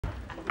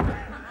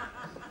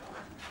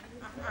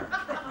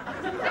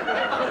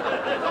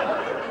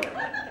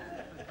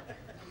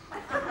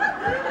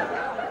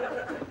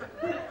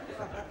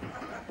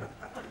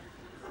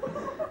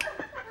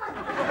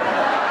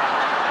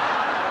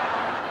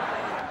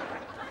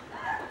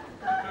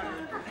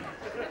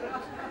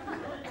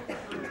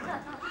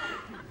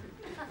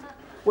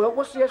Well,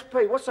 what's the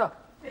SP? What's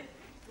up?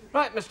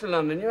 Right, Mr.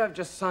 London, you have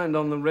just signed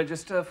on the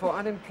register for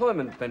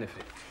unemployment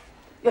benefit.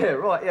 Yeah,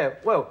 right, yeah.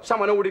 Well,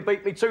 someone already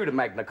beat me to the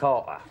Magna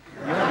Carta.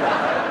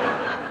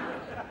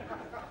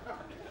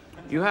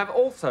 You have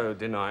also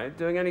denied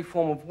doing any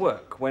form of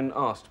work when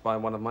asked by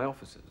one of my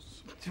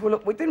officers. Well,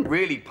 look, we didn't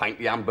really paint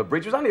the Humber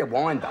Bridge. It was only a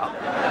wind-up.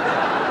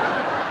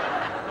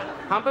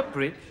 Humber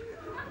Bridge?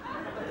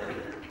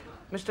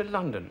 Mr.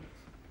 London,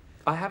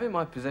 I have in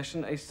my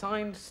possession a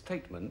signed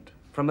statement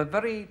from a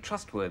very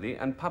trustworthy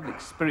and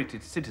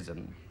public-spirited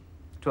citizen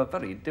to a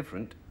very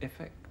different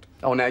effect.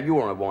 Oh, now, you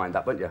were on a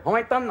wind-up, weren't you? I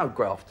ain't done no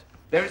graft.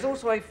 There is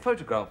also a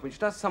photograph which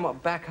does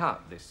somewhat back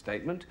up this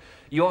statement.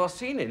 You are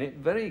seen in it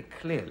very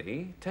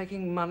clearly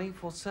taking money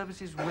for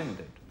services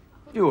rendered.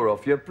 You're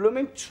off your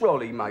blooming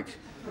trolley, mate.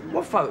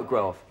 What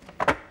photograph?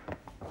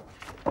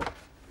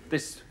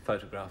 This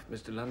photograph,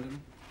 Mr.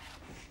 London.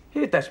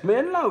 Yeah, that's me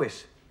and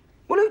Lois.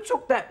 Well, who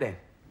took that, then?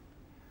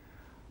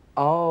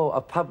 Oh,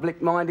 a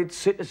public-minded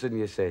citizen,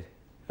 you said.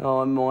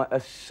 Oh, I might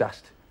have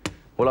sussed.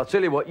 Well, I'll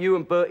tell you what, you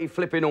and Bertie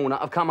flipping all nut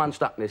have come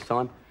unstuck this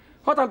time.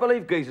 I don't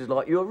believe geezers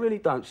like you, I really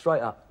don't, straight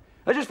up.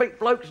 I just think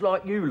blokes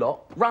like you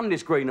lot run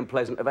this green and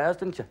pleasant of ours,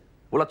 didn't you?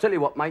 Well, I'll tell you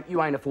what, mate,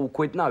 you ain't a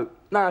 £4 note.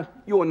 No,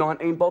 you're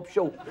 19 bob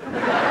short.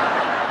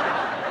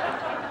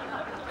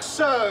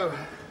 So...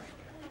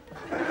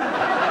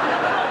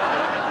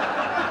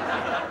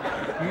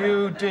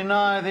 you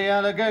deny the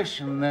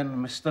allegation, then,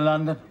 Mr.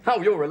 London?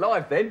 Oh, you're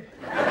alive, then.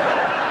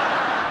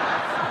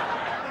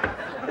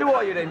 Who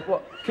are you, then?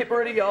 What,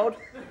 kipper of the yard?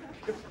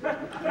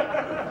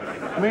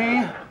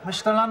 Me,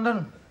 Mr.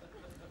 London?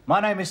 My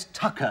name is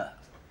Tucker.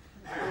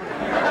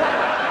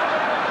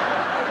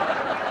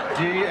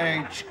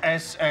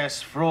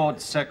 DHSS fraud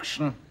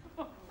section.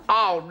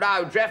 Oh,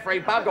 no, Jeffrey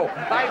Bugle. They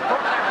put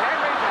the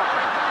Henrys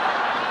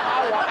on.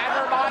 Oh,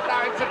 whatever my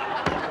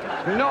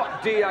name.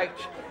 Not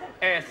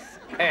DHSS.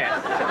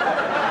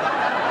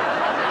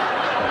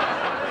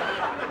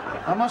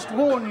 I must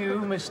warn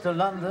you, Mr.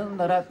 London,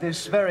 that at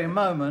this very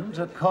moment,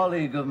 a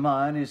colleague of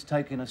mine is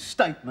taking a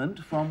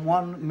statement from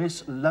one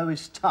Miss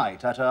Lois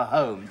Tite at her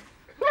home.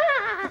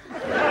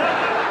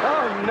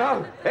 Oh,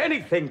 no,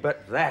 anything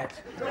but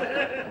that.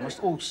 I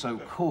must also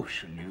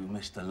caution you,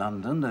 Mr.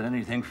 London, that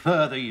anything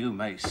further you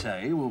may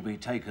say will be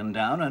taken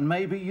down and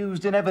may be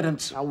used in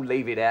evidence. Oh,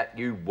 leave it out,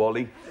 you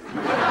Wally.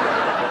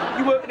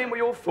 You working in with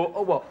your foot,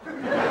 or what?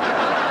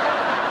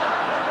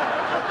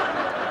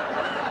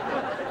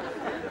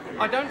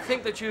 I don't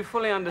think that you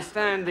fully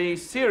understand the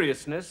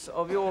seriousness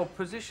of your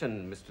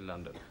position, Mr.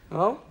 London.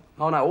 Oh?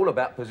 I know all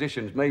about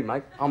positions, me,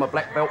 mate. I'm a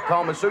black belt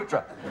Kama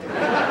Sutra.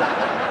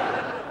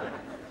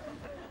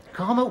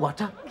 Kama what?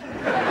 What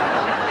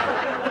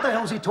the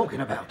hell's he talking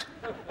about?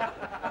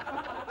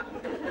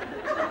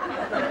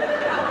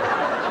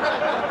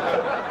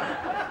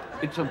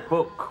 It's a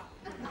book.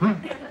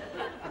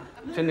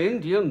 It's an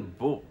Indian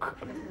book.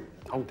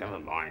 Oh, never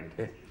mind.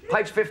 Yeah.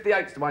 Page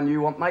 58's the one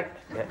you want, mate.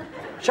 Yeah.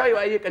 Show you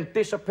how you can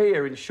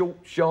disappear in short,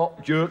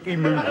 sharp, jerky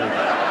movements.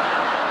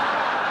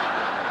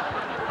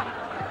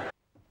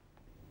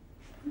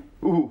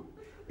 Ooh,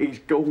 he's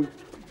gone.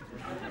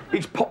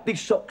 He's popped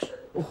his socks.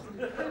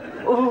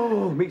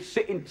 Oh, me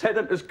sitting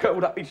tenant has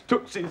curled up his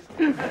tootsies.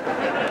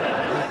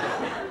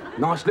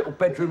 Nice little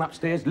bedroom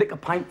upstairs, lick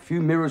of paint,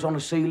 few mirrors on the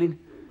ceiling.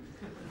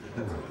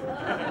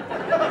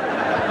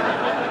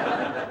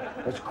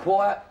 As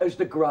quiet as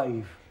the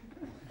grave.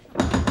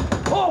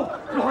 Oh,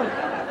 blimey.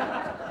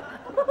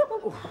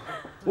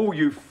 Oh,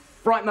 you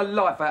frightened the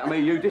life out of me,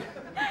 you did.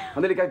 I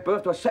nearly gave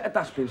birth to a set of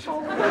dustbins.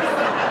 Oh.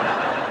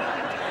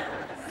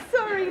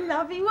 Sorry,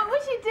 lovey. What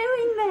was you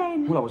doing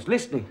then? Well, I was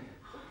listening.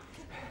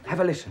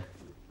 Have a listen.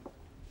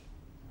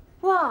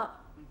 What?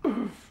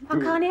 I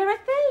can't hear a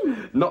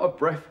thing. Not a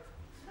breath.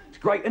 It's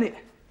great, isn't it?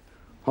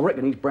 I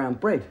reckon he's brown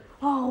bread.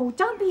 Oh,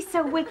 don't be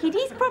so wicked.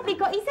 He's probably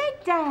got his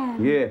head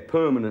down. Yeah,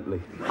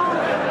 permanently.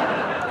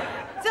 Oh.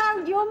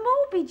 Don't, you're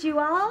morbid, you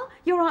are.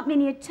 Your Aunt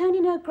Minnie would turn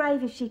in her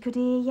grave if she could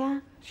hear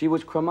you. She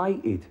was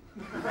cremated.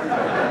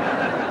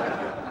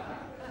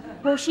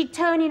 Well, she'd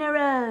turn in her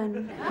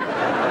urn.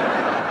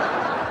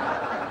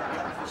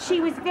 She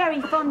was very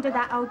fond of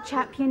that old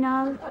chap, you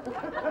know.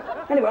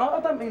 Anyway,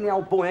 I don't mean the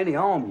old boy any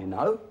harm, you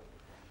know.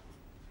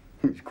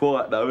 It's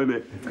quiet, though, isn't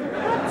it?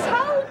 I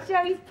told you,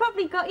 he's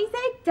probably got his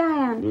head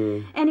down.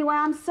 Yeah. Anyway,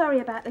 I'm sorry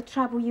about the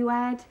trouble you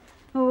had.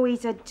 Oh,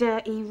 he's a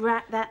dirty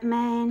rat, that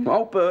man.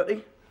 Oh,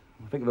 Bertie.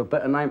 I think of a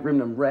better name for him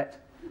than Rat.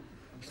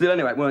 Still,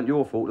 anyway, it weren't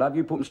your fault, love.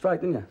 You put him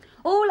straight, didn't you?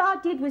 All I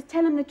did was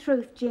tell him the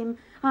truth, Jim.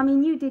 I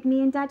mean, you did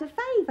me and Dad a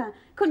favour.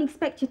 Couldn't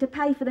expect you to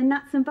pay for the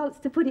nuts and bolts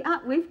to put it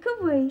up with,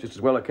 could we? Just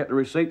as well I kept the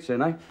receipts in,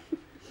 eh?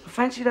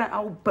 Fancy that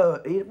old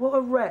Bertie. What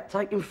a rat,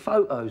 taking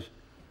photos.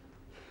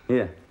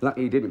 Yeah,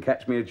 lucky he didn't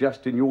catch me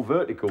adjusting your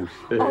verticals.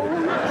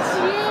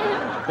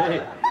 Oh,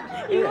 Jim!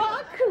 You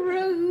are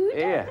crude.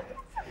 Yeah.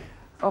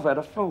 I've had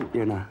a thought,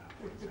 you know.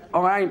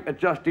 I ain't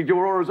adjusted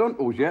your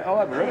horizontals yet,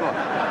 either, have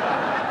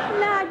I?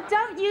 Now,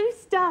 don't you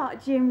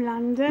start, Jim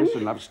London.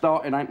 Listen, love,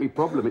 starting ain't me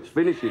problem, it's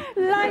finishing.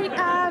 Later,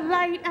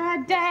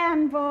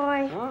 down,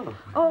 boy. Oh.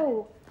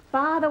 Oh,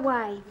 by the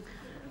way,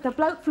 The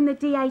bloke from the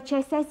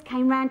DHSS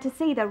came round to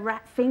see the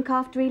rat fink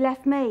after he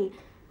left me.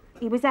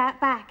 He was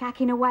out back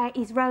hacking away at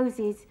his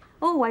roses.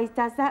 Always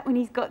does that when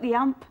he's got the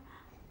hump.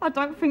 I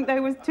don't think they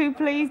was too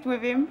pleased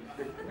with him.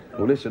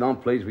 Well, listen, I'm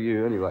pleased with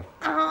you anyway.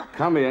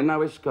 Come here,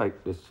 no escape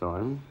this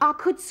time. I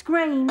could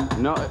scream.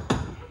 No.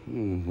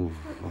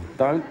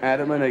 Don't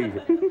Adam and Eve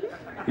it.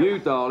 You,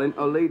 darling,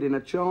 are leading a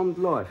charmed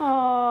life.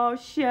 Oh,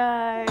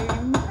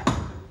 shame.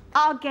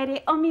 I'll get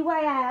it on my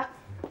way out.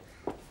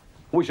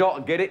 Wish I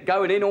could get it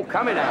going in or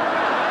coming out.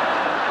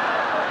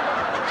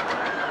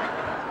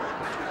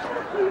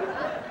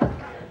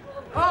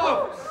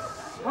 Oh,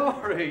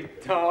 sorry,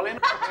 darling.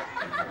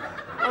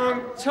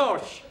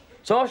 Tosh.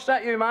 Tosh,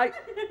 that you, mate?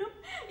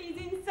 He's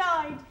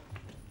inside.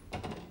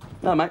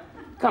 No, mate.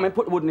 Come in,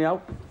 put the wood in the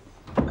hole.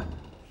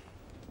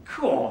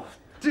 God,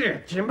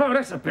 dear Jimbo,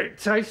 that's a bit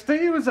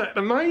tasty. Was that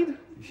the maid?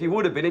 She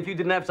would have been if you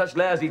didn't have such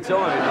lousy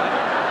timing,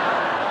 mate.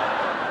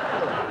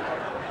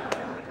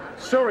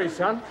 Sorry,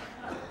 son.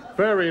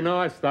 Very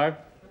nice, though.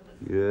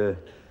 Yeah.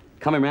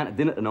 Coming round to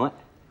dinner tonight.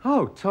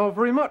 Oh, told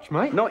very much,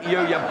 mate. Not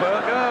you, you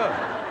burger.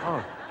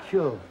 Oh,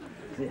 sure.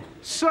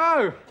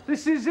 So,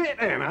 this is it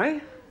then, eh?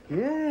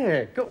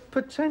 Yeah, got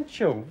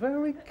potential.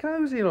 Very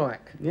cosy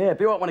like. Yeah,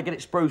 be all right when I get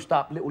it spruced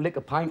up. A little lick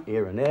of paint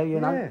here and there,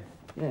 you know.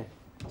 Yeah.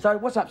 So,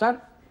 what's up,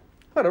 son?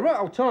 Had a right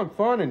old time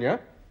finding you.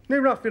 Knew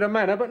roughly the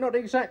manor, but not the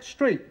exact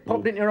street.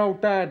 Popped into your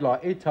old dad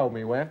like, he told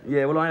me where.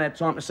 Yeah, well, I ain't had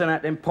time to send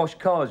out them posh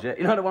cars yet.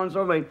 You know the ones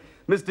I mean?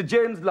 Mr.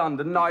 James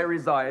London now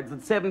resides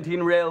at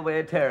 17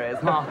 Railway Terrace.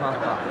 Ha, ha,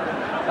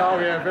 ha. Oh,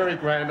 yeah, very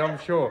grand, I'm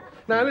sure.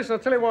 Now, listen, I'll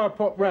tell you why I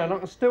popped round. I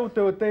can still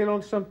do a deal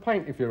on some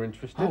paint if you're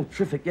interested. Oh,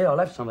 terrific. Yeah, I'll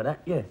have some of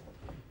that, yeah.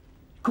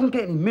 Couldn't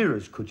get any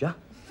mirrors, could you?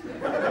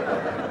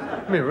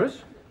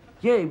 Mirrors?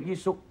 Yeah, you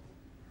saw...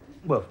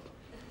 Well,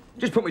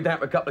 just put me down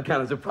for a couple of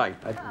cannons of paint.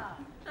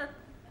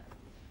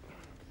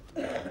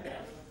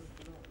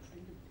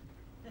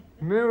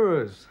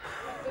 Mirrors.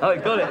 Oh,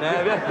 you got it now,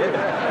 have you?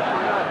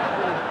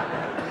 Yeah.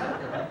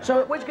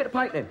 So, where'd you get the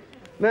paint then?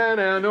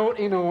 Now,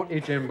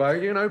 naughty, Jimbo.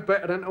 You know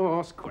better than to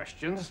ask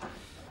questions.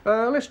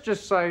 Let's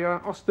just say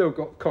I've still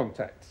got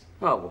contacts.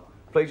 Oh, well,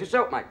 please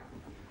yourself, mate.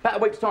 About a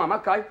week's time,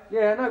 OK?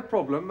 Yeah, no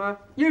problem.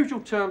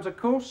 Usual terms, of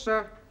course.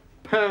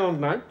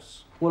 Pound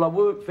notes. Well, I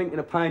weren't thinking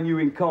of paying you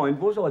in kind,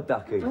 was I,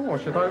 Ducky? Oh, I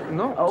should hope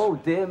not. Oh,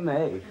 dear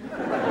me.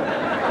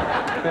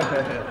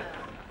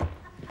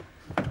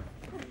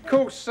 Of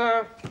course,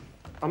 I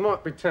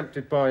might be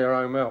tempted by your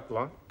home help,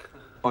 like.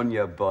 On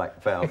your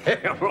bike, pal.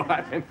 Yeah,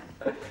 right then.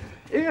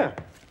 Yeah.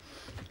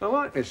 I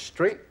like this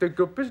street. Do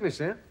good business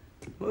here.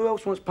 Who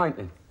else wants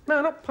painting?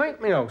 No, not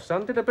paint me, old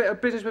son. Did a bit of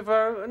business with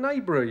a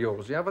neighbour of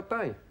yours the other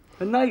day.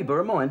 A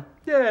neighbour of mine?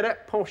 Yeah,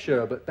 that posh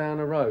Herbert down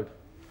the road.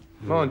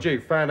 Mind you,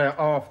 found out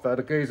after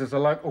the geezer's a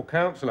local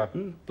councillor.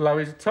 Blow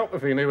his top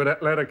if he knew where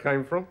that ladder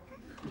came from.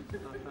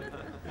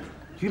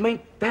 You mean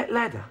that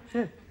ladder?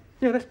 Yeah.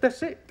 Yeah,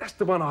 that's it. That's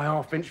the one I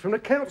half-inched from the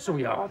council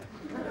yard.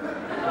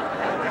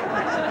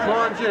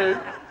 Mind you,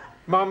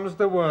 mum's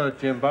the word,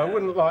 Jimbo.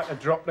 Wouldn't like to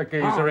drop the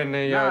geezer in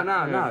the...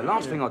 No.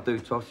 Last thing I'd do,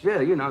 Tosh.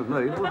 Yeah, you know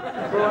me.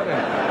 Right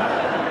then.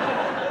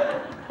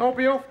 I'll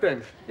be off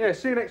then. Yeah,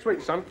 see you next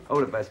week, son. All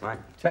the best, mate.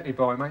 Tatty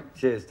bye, mate.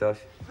 Cheers, Tosh.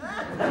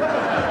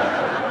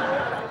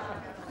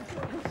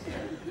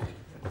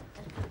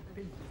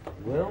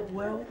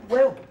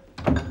 Well.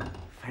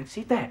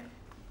 Fancy that.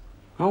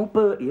 Old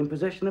Bertie in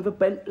possession of a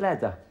bent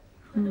ladder.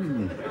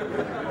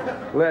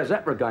 Well, how's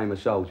that for a game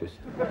of soldiers?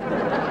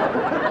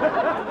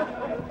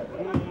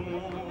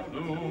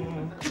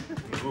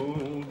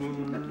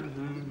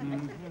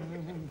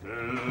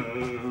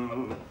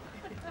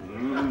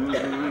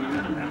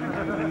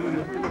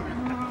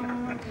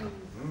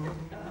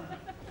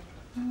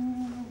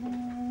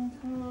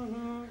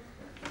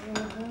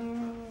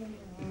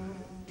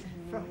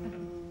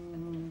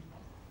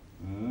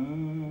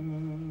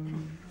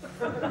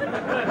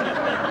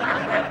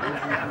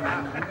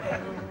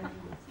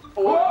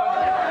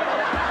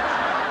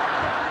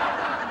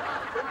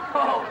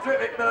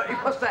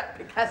 What's that,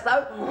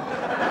 Picasso?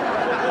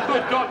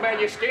 Good God, man,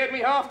 you scared me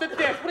half to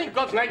death. What in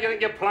God's name do you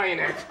think you're playing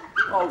at?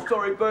 Oh,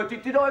 sorry, Bertie.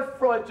 Did I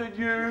frighten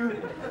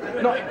you?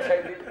 Not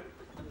intended.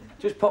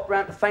 Just popped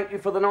round to thank you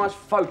for the nice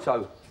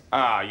photo.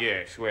 Ah,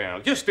 yes,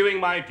 well, just doing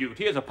my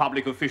duty as a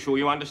public official,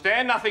 you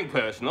understand? Nothing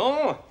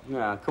personal. No,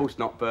 of course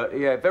not, Bertie.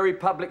 Yeah, very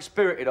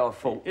public-spirited, I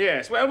thought.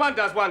 Yes, well, one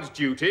does one's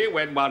duty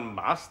when one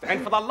must.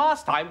 And for the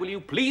last time, will you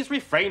please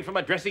refrain from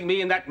addressing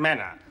me in that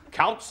manner?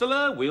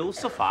 Councillor will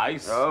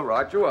suffice. Oh,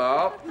 right you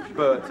are,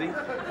 Bertie. You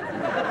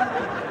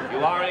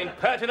are an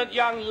impertinent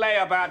young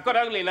layabout. God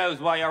only knows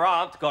why your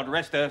aunt, God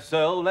rest her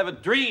soul, never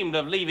dreamed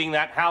of leaving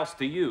that house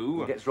to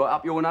you. It gets right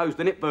up your nose,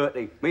 doesn't it,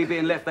 Bertie? Me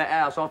being left that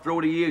house after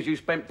all the years you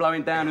spent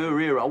blowing down her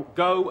ear hole.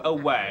 Go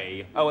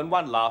away. Oh, and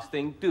one last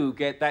thing. Do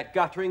get that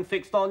guttering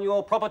fixed on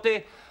your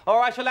property,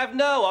 or I shall have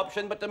no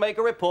option but to make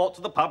a report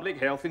to the Public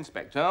Health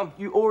Inspector.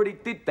 You already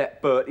did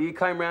that, Bertie. You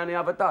came round the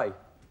other day.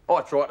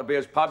 I tried to be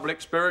as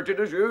public-spirited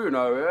as you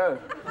know, yeah.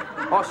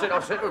 I said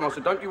to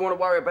him, don't you want to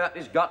worry about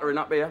this guttering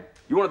up here?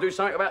 You want to do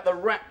something about the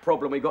rat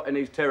problem we got in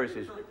these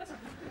terraces?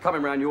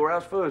 coming round your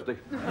house Thursday.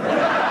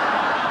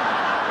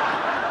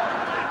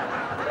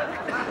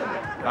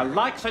 The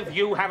likes of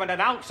you haven't an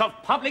ounce of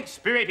public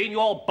spirit in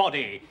your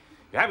body.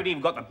 You haven't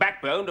even got the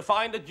backbone to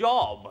find a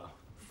job.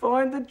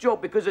 Find the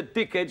job because of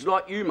dickheads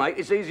like you, mate.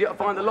 It's easier to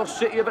find the lost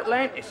city of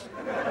Atlantis.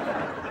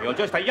 You're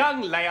just a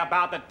young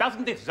layabout that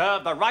doesn't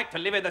deserve the right to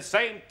live in the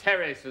same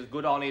terrace as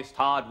good, honest,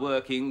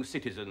 hard-working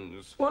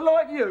citizens. Well,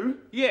 like you?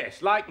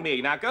 Yes, like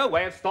me. Now go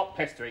away and stop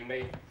pestering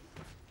me.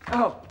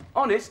 Oh,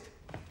 honest?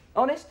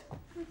 Honest?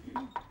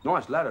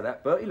 Nice ladder,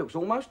 that, Bertie. Looks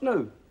almost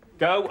new.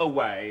 Go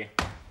away.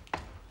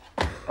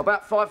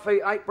 About 5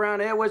 feet 8, brown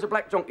hair, wears a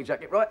black donkey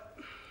jacket, right?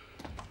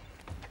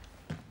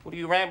 What are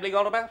you rambling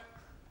on about?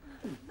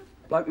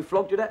 Bloke who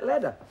flogged you that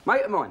ladder.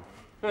 Mate of mine.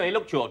 Oh, he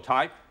looked your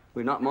type.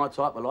 We're not my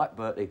type of like,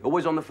 Bertie.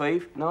 Always on the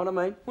thief, know what I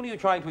mean? What are you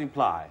trying to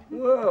imply?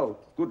 Well,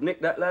 good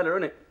nick, that ladder,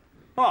 innit?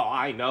 Oh,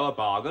 I know a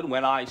bargain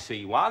when I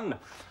see one.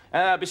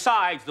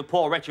 Besides, the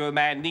poor wretched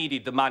man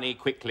needed the money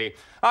quickly.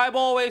 I'm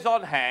always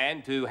on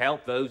hand to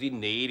help those in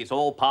need. It's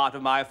all part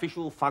of my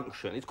official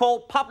function. It's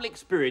called public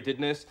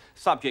spiritedness,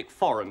 subject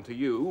foreign to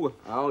you.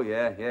 Oh,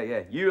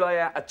 yeah. You lay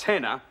out a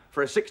tenner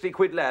for a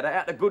 60-quid ladder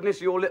out the goodness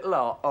of your little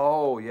heart.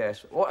 Oh,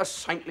 yes. What a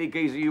saintly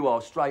geezer you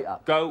are, straight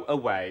up. Go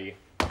away.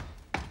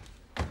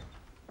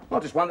 I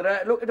just wondered how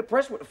it looked at the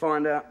press to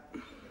find out.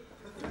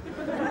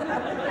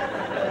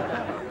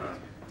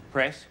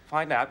 Press,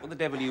 find out what the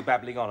devil are you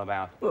babbling on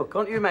about. Well,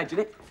 can't you imagine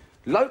it?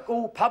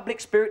 Local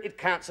public-spirited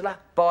councillor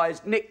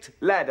buys nicked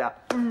ladder.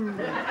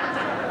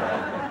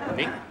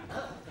 Nick?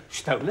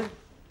 Stolen?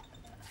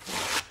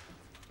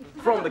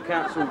 From the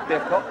council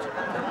depot.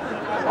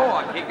 Oh,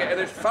 I keep getting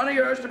this funny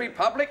urge to be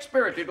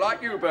public-spirited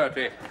like you,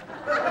 Bertie.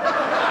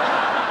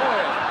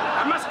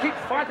 I must keep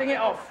fighting it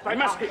off. I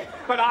must keep...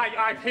 But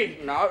I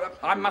think... No,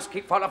 I must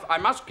keep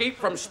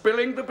from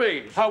spilling the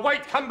beans. Oh,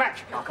 wait, come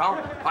back.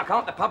 I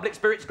can't. The public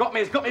spirit's got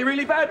me. It's got me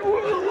really bad.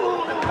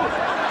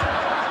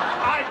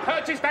 I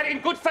purchased that in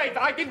good faith.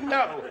 I didn't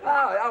know.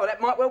 Oh, that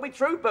might well be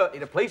true, Bertie.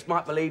 The police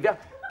might believe you.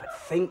 But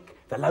think,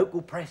 the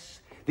local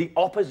press, the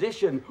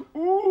opposition.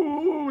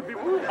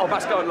 I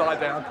must go and lie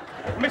down.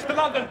 Mr.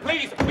 London,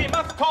 please, we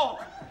must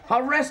talk.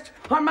 I'll rest.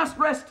 I must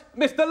rest.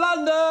 Mr.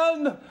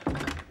 London!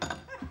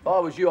 If I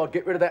was you, I'd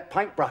get rid of that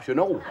paintbrush and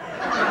all.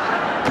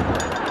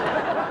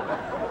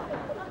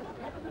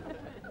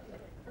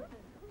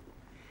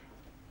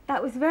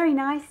 That was very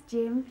nice,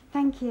 Jim.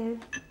 Thank you.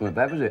 Well,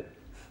 that was it.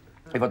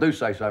 If I do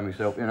say so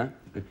myself, you know.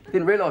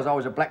 Didn't realise I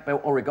was a black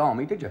belt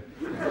origami, did you?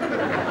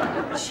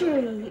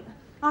 Gee,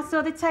 I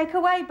saw the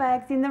takeaway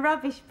bags in the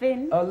rubbish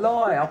bin. A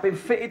lie. I've been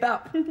fitted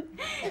up.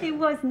 It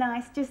was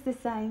nice, just the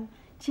same.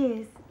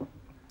 Cheers.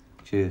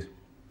 Cheers.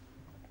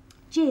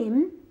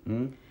 Jim?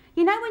 Hmm?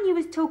 You know when you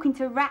was talking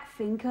to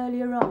Ratfink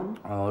earlier on?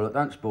 Oh, look,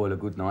 don't spoil a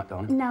good night,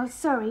 darling. No,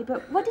 sorry,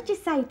 but what did you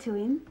say to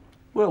him?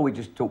 Well, we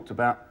just talked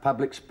about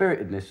public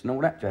spiritedness and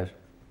all that jazz.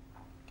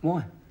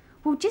 Why?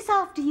 Well, just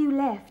after you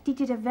left, he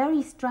did a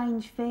very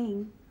strange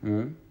thing.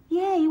 Hmm?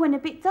 Yeah, he went a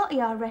bit dotty,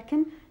 I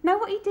reckon. Know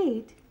what he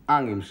did?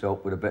 Hung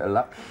himself with a bit of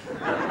luck.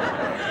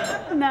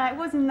 No, it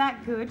wasn't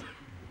that good.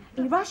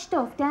 He rushed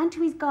off down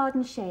to his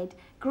garden shed,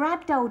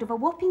 grabbed hold of a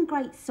whopping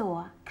great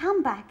saw,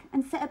 come back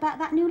and set about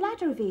that new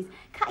ladder of his.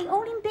 Cut it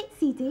all in bits,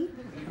 he did.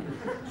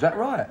 Is that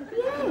right?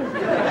 Yeah.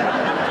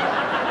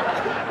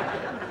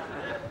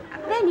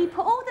 Then he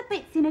put all the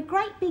bits in a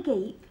great big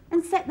heap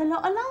and set the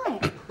lot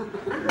alight.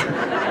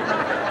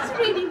 It's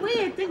really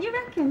weird, don't you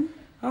reckon?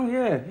 Oh,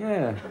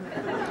 yeah.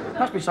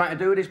 Must be something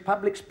to do with his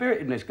public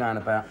spiritedness going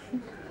about.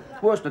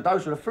 Worse than a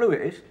dose of the flu,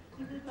 it is.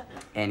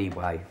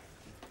 Anyway.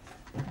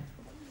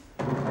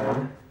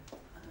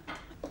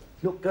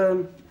 Look,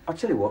 I'll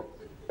tell you what.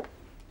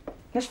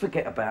 Let's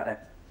forget about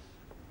that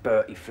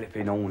Bertie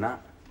flipping all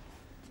that.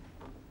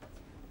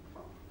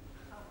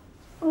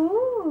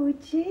 Oh,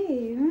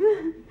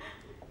 Jim.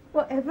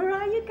 Whatever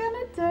are you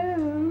gonna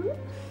do?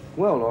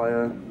 Well,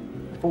 I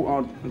thought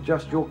I'd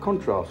adjust your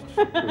contrasts.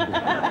 You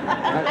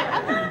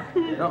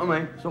know what I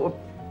mean? Sort of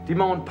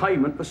demand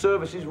payment for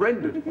services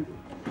rendered.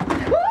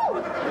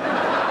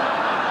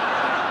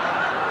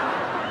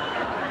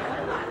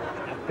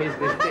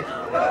 Business this.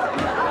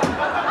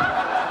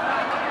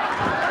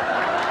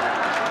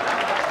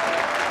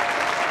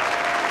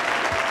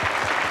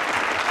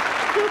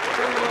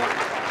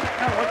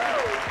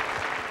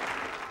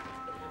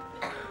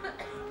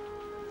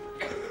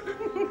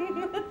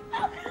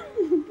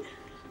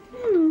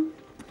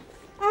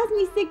 How's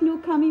my signal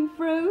coming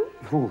through?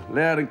 Ooh,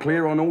 loud and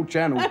clear on all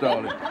channels,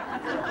 darling.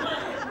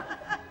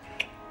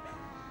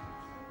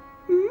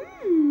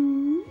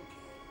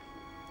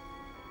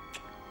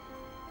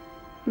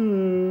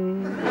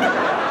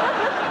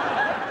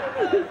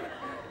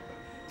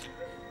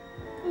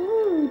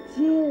 Oh,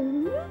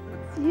 Jim.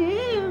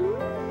 Jim.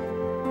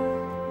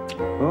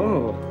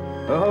 Oh,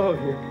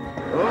 yeah.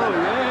 Oh,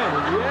 yeah.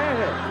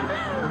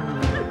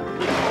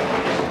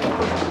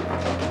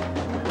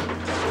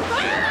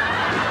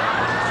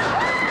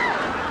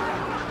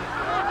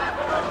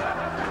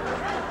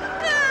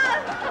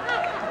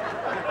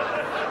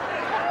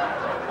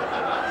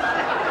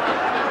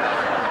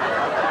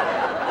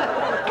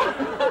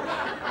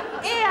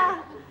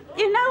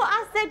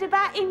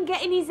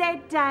 his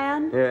head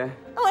down. Yeah.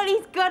 Well,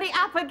 he's got it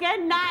up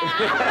again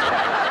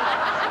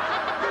now.